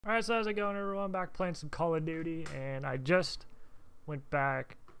Alright, so how's it going, everyone? Back playing some Call of Duty, and I just went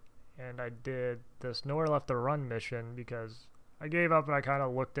back and I did this Nowhere Left to Run mission because I gave up and I kind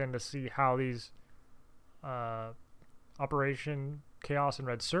of looked in to see how these Operation Chaos and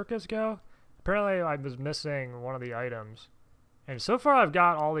Red Circus go. Apparently I was missing one of the items, and so far I've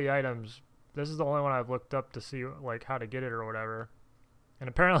got all the items. This is the only one I've looked up to see like how to get it or whatever, and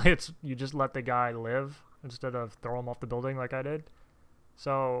apparently it's you just let the guy live instead of throw him off the building like I did.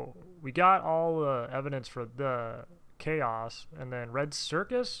 So we got all the evidence for the chaos, and then Red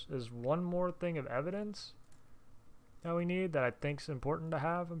Circus is one more thing of evidence that we need that I think's important to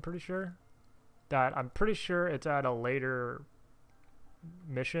have. I'm pretty sure it's at a later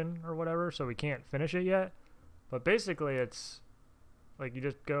mission or whatever, so we can't finish it yet. But basically it's like you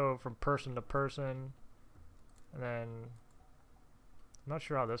just go from person to person, and then I'm not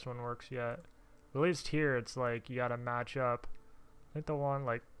sure how this one works yet. At least here it's like you gotta match up. I think the one,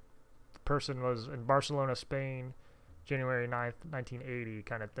 like, the person was in Barcelona, Spain, January 9th, 1980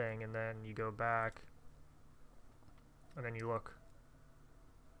 kind of thing, and then you go back, and then you look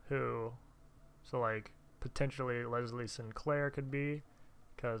who, so, like, potentially Leslie Sinclair could be,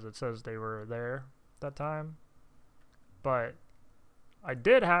 because it says they were there at that time, but I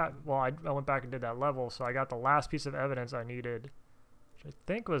did have, well, I went back and did that level, so I got the last piece of evidence I needed, which I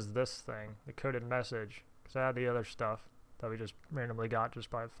think was this thing, the coded message, because I had the other stuff that we just randomly got just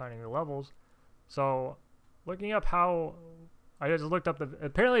by finding the levels. So looking up how I just looked up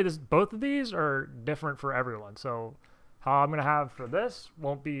apparently both of these are different for everyone. So how I'm gonna have for this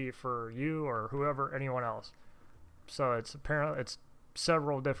won't be for you or whoever, anyone else. So it's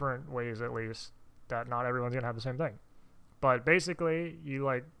several different ways at least that not everyone's gonna have the same thing. But basically you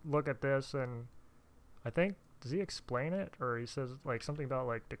like look at this, and I think, does he explain it, or he says like something about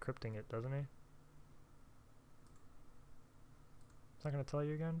like decrypting it, doesn't he? Not gonna tell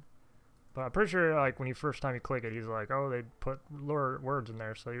you again, but I'm pretty sure like when you first time you click it, he's like, oh, they put words in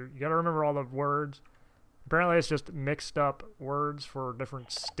there, so you gotta remember all the words. Apparently it's just mixed up words for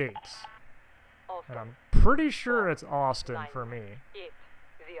different states, and I'm pretty sure it's Austin for me.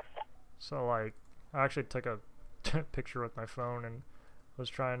 So like I actually took a picture with my phone and was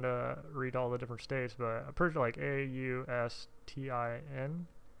trying to read all the different states, but I'm pretty sure like AUSTIN,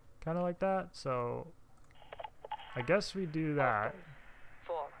 kind of like that. So I guess we do that.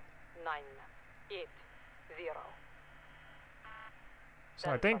 4980. So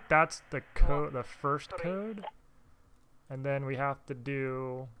I think that's the code, the first code, and then we have to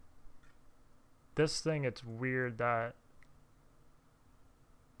do this thing. It's weird that,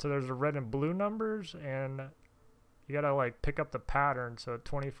 so there's the red and blue numbers, and you gotta like pick up the pattern. So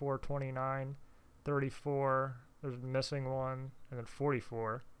 24, 29, 34, there's a missing one, and then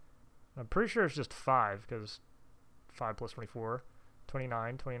 44. I'm pretty sure it's just 5, because 5 plus 24,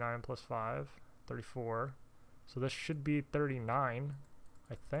 29, 29 plus 5, 34. So this should be 39,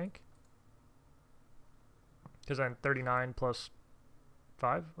 I think. Because then 39 plus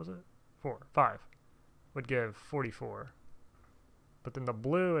 5, was it? 5 would give 44. But then the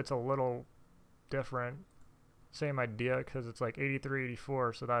blue, it's a little different. Same idea, because it's like 83,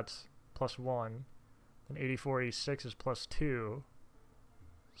 84, so that's plus 1. And 84, 86 is plus 2.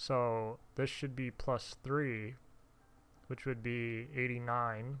 So this should be plus 3, which would be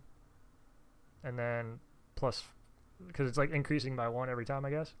 89, and then plus, because it's like increasing by 1 every time, I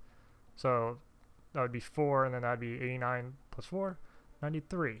guess. So that would be 4, and then that'd be 89 plus 4,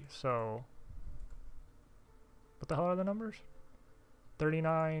 93. So what the hell are the numbers?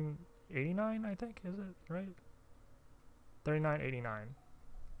 39, 89, I think, is it right? 39, 89,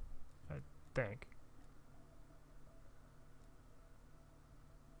 I think.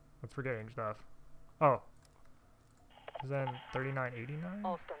 I'm forgetting stuff. Oh. Then 3989?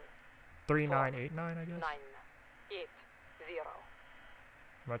 3989, I guess? 980.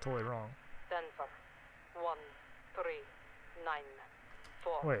 Am I totally wrong? Denver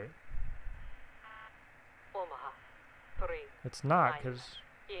 1394. Wait. Omaha 3. It's not, because...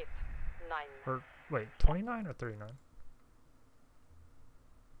 89. Or, wait, 29 or 39?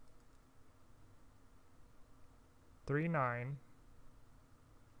 39.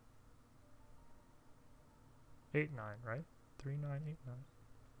 89, right? 3989.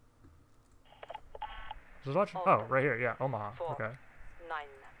 Just watching. Oh, right here. Yeah, Omaha. Okay.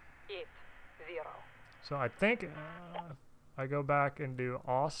 980. So I think I go back and do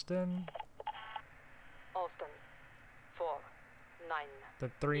Austin. Austin 49. The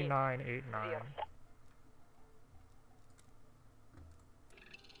 3989.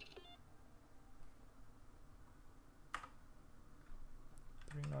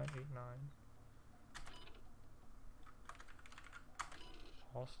 3989.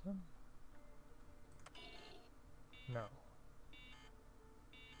 Austin? No.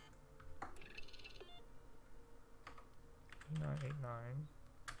 Nine eight nine.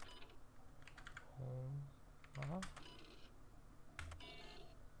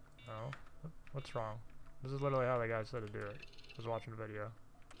 No. What's wrong? This is literally how the guy said to do it. I was watching a video.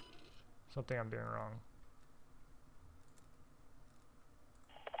 Something I'm doing wrong.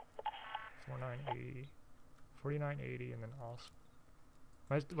 4980. 4980 and then Austin.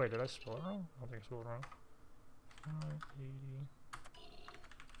 Wait, did I spell it wrong? I don't think I spelled it wrong. 4980.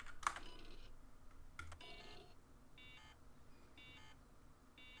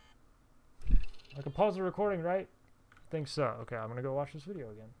 I can pause the recording, right? I think so. Okay, I'm gonna go watch this video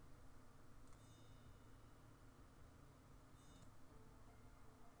again.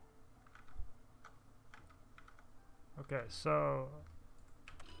 Okay, so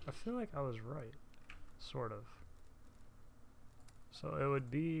I feel like I was right, sort of. So it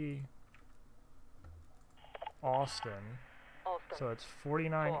would be Austin. So it's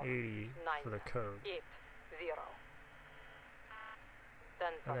 4980 for the code. 80.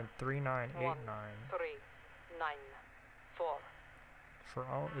 And then 3989 394. for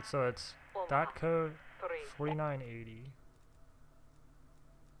all. So it's that code 4980.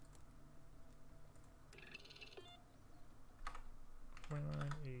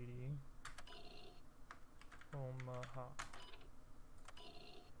 Omaha.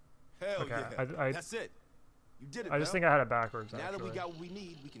 Hell okay, yeah. That's it. You did it. I just think I had it backwards. Now actually. that we got what we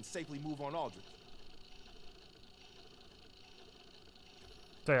need, we can safely move on Aldrich.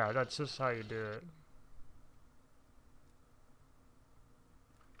 So yeah, that's just how you do it.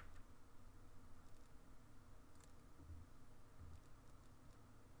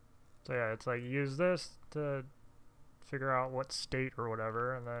 So yeah, it's like use this to figure out what state or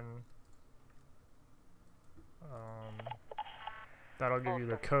whatever, and then that'll give you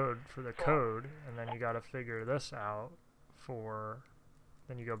the code for the code, and then you gotta figure this out for,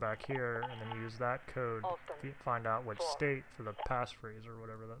 then you go back here, and then use that code to find out what state for the passphrase or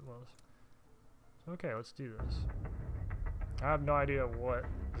whatever that was. So okay, let's do this. I have no idea what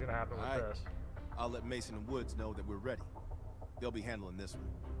is gonna happen with this. I'll let Mason and Woods know that we're ready. They'll be handling this one.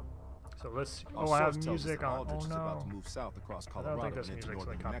 So let's. Oh, I have music on. Oh no! About to move south across I Colorado don't think this and into music's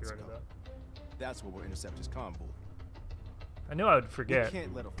like northern copyrighted Mexico. though. That's where we'll intercept his convoy. I knew I would forget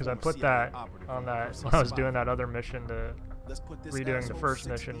because I put that on that when I was doing that other mission to redoing the first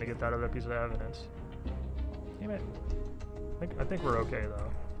mission to get that other piece of evidence. Damn it! I think we're okay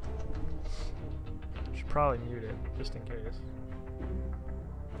though. Should probably mute it just in case.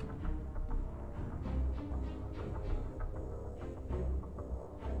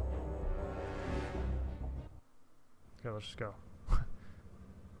 Okay, let's just go.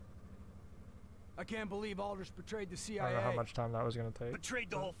 I can't believe Aldrich betrayed the CIA. I don't know how much time that was gonna take.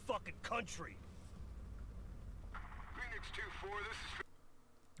 Betrayed the whole fucking country. Phoenix 2-4, this is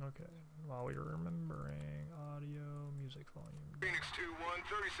Okay, while we were remembering audio, music volume. Phoenix 2-1,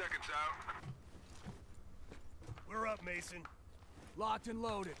 30 seconds out. We're up, Mason. Locked and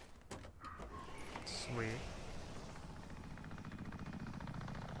loaded. Sweet.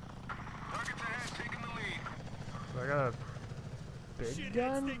 Targets ahead, taking the lead. So I got a big Shitheads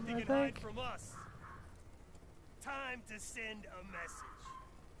gun, think they I can hide think? from us. Time to send a message.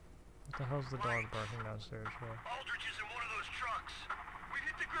 What the hell's the dog barking downstairs for? Aldrich is in one of those trucks. We've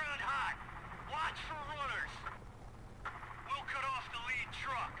hit the ground hot. Watch for runners. We'll cut off the lead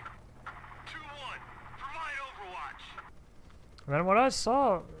truck. 2-1, provide overwatch. And then what I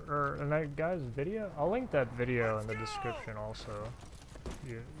saw, or in that guy's video, I'll link that video in the description also.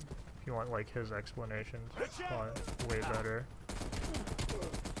 If you want like his explanations, it's probably way better.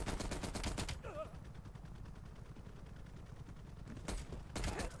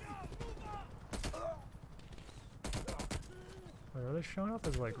 Wait, are they showing up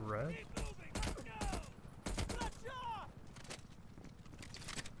as like red?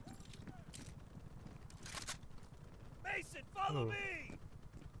 Mason, follow Ooh. me.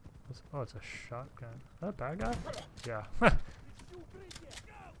 Oh, it's a shotgun. Is that a bad guy? Yeah.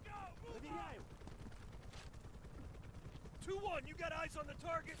 2-1, you got eyes on the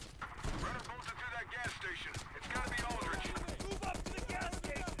target? Runner bolted through that gas station. It's gotta be Aldrich. Move up to the gas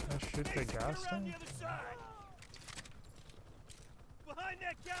station. Let's shoot the Mason, gas get around tank? the other side. Behind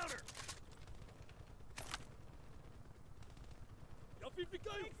that counter.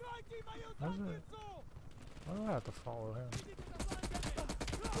 Why do I have to follow him?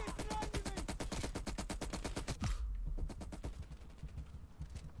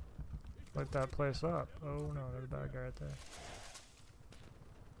 Light that place up. Oh no, there's a bad guy right there.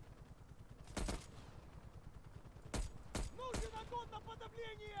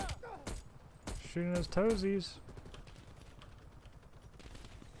 Shooting his toesies.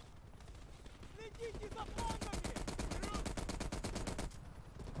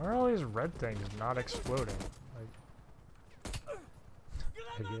 Why are all these red things not exploding? Like,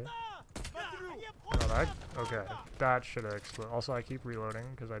 idiot. Oh, that, okay, that should have exploded. Also, I keep reloading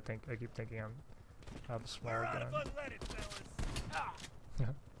because I keep thinking I have a small We're out gun. of unleaded, fellas.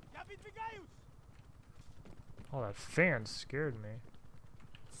 Oh, that fan scared me.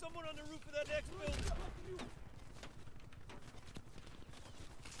 Someone on the roof of that next building.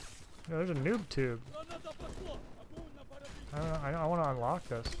 Yeah, there's a noob tube. I don't know, I want to unlock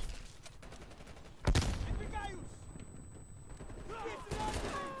this.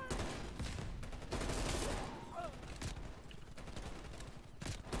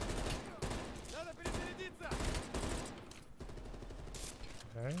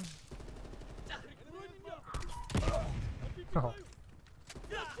 Okay. Oh.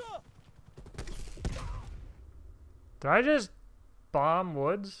 Did I just bomb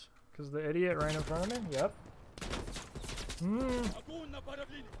woods? Because the idiot ran in front of me? Yep.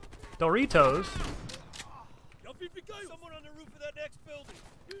 Doritos. Someone on the roof of that next building.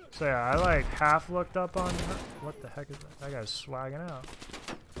 So yeah, I like half looked up on her. What the heck is that? That guy's swagging out.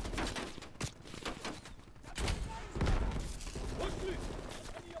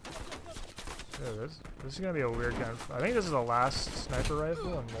 Yeah, this is gonna be a weird gun. I think this is the last sniper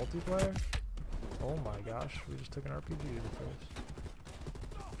rifle in multiplayer. Oh my gosh, we just took an RPG to the face.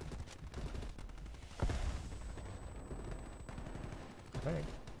 I think.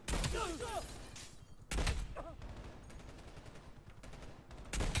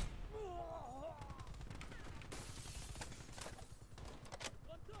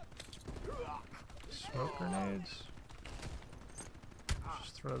 Smoke grenades.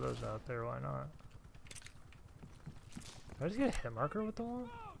 Just throw those out there, why not? Did I just get a hit marker with the wall?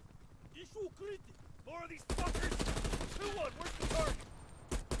 More of these fuckers. 2-1, where's the target?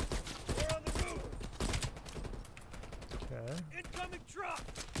 We're on the roof. Okay. Incoming truck.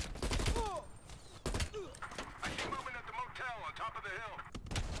 I see movement at the motel on top of the hill.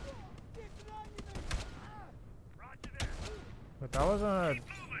 Roger there. But that wasn't a Keep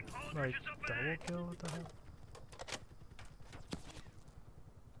moving. Aldridge like is up double ahead. kill, what the heck?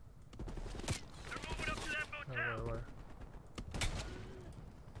 They're moving up to that motel. Where?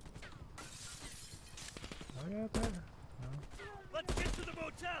 Are we out there? No. Let's get to the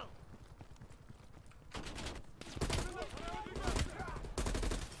motel.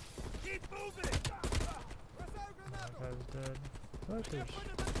 Keep moving. That guy's dead. What? There's...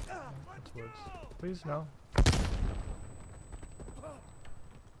 That's woods. Please, no.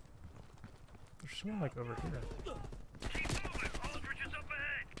 There's someone like over here. Keep moving. Aldridge is up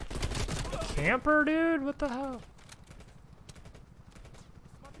ahead. Camper, dude? What the hell?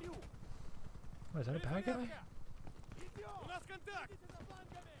 What, is that a bad guy?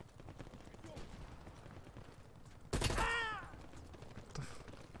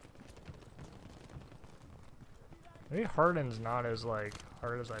 Maybe Harden's not as like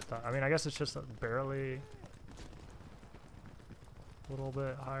hard as I thought. I mean, I guess it's just barely a little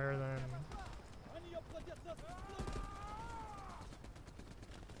bit higher than.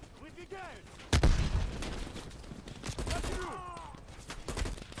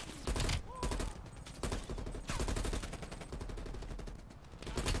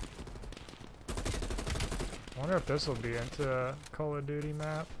 I wonder if this will be into a Call of Duty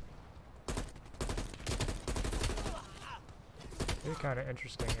map. Be a kind of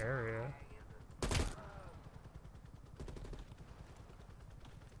interesting area. Aldridge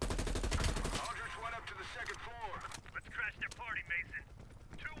went up to the second floor. Let's crash their party, Mason.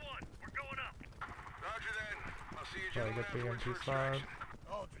 2-1, we're going up. Roger then. I'll see you Gotta gentlemen get the afterwards for MP5. extraction.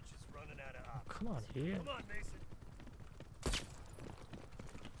 Aldridge is running out of options. Come on, idiot. Come on, Mason.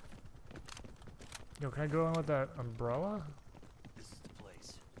 Yo, can I go in with that umbrella? This is the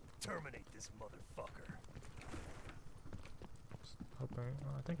place. Terminate this motherfucker. Hoping.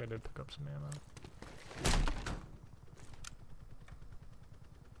 Oh, I think I did pick up some ammo.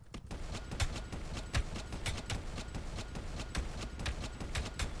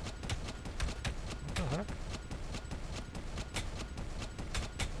 What the heck?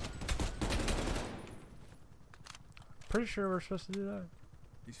 Pretty sure we're supposed to do that.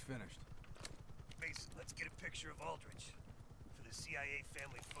 He's finished. Mason, let's get a picture of Aldridge for the CIA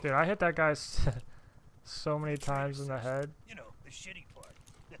family photo. Dude, I hit that guy so many times in the head. You know, the shitty part.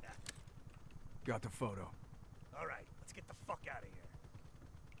 Got the photo. All right, let's get the fuck out of here.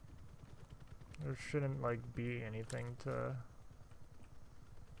 There shouldn't like be anything to.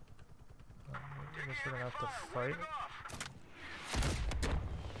 I guess we're gonna have to fight.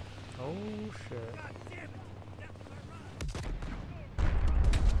 Oh shit. God damn it! That was our run.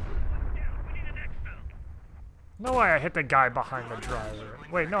 We need an exfil. No way I hit the guy behind the driver.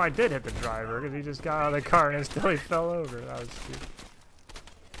 Wait, no, I did hit the driver because he just got out of the car and instantly fell over. That was stupid.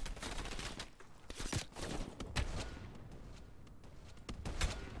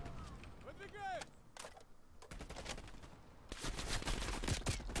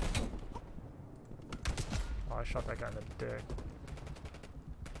 Oh, I shot that guy in the dick.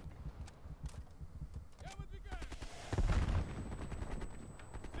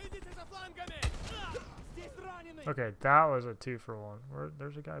 Okay, that was a 2-for-1.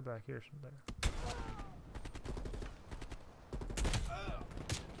 There's a guy back here somewhere.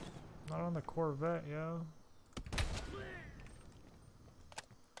 Not on the Corvette, yo.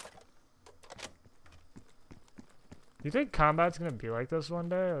 You think combat's gonna be like this one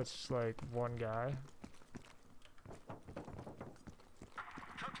day? It's just like one guy.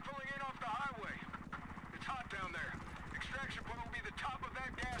 Truck's pulling in off the highway. It's hot down there. Extraction point will be the top of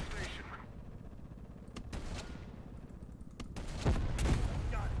that gas station.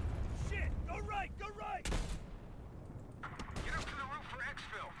 Got it. Shit! Go right! Go right! Get up to the roof for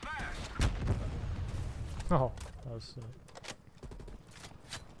exfil, fast! Oh, that was sick.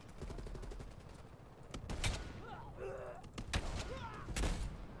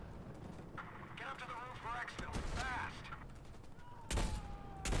 Get up to the roof for exfil, fast!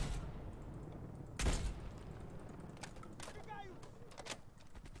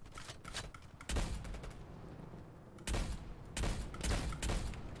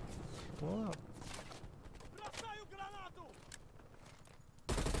 Blow up.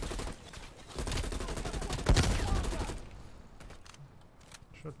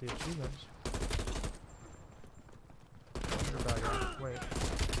 Shut the achievements. Wait.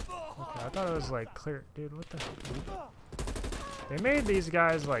 Okay, I thought it was like clear. Dude, what the heck? They made these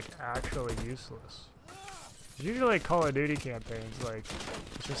guys like actually useless. Usually Call of Duty campaigns, like,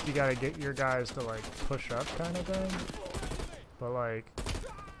 it's just you gotta get your guys to like push up kind of thing. But like,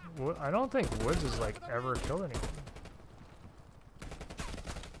 I don't think Woods has like ever killed anyone.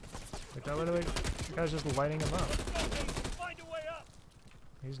 Like that literally, the guy's just lighting him up. Find a way up.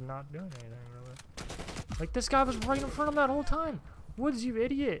 He's not doing anything really. Like this guy was right in front of him that whole time. Woods, you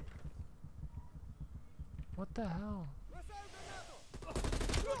idiot! What the hell? Up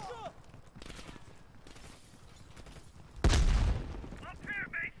here,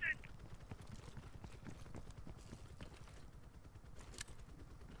 Mason.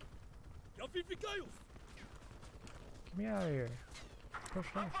 Get me out of here. Push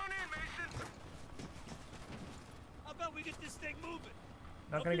off. Hop on in, Mason! How about we get this thing moving?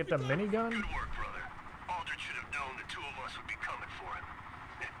 Not gonna get the minigun? Good work, brother. Aldrich should have known the two of us would be coming for him.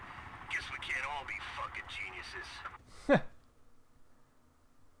 Guess we can't all be fucking geniuses.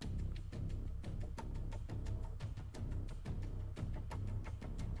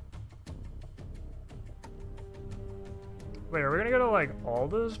 Wait, are we gonna go to like all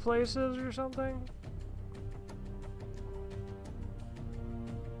those places or something?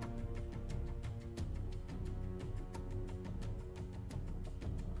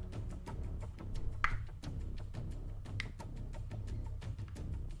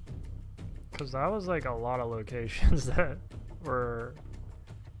 Because that was like a lot of locations that were,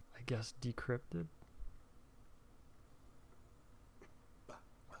 I guess, decrypted.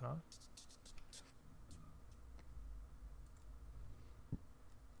 Huh?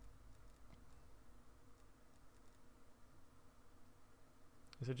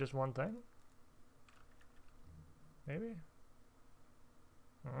 Is it just one thing? Maybe?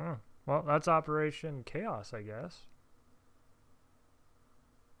 Well, that's Operation Chaos, I guess.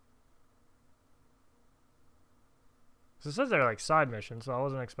 So it says they're like side missions, so I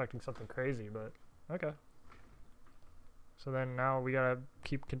wasn't expecting something crazy, but okay. So then now we gotta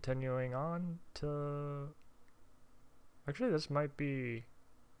keep continuing on to... Actually, this might be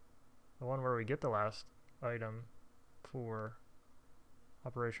the one where we get the last item for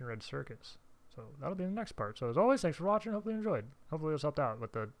Operation Red Circus. So that'll be the next part. So as always, thanks for watching. Hopefully you enjoyed. Hopefully this helped out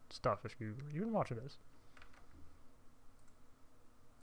with the stuff if you've been watching this.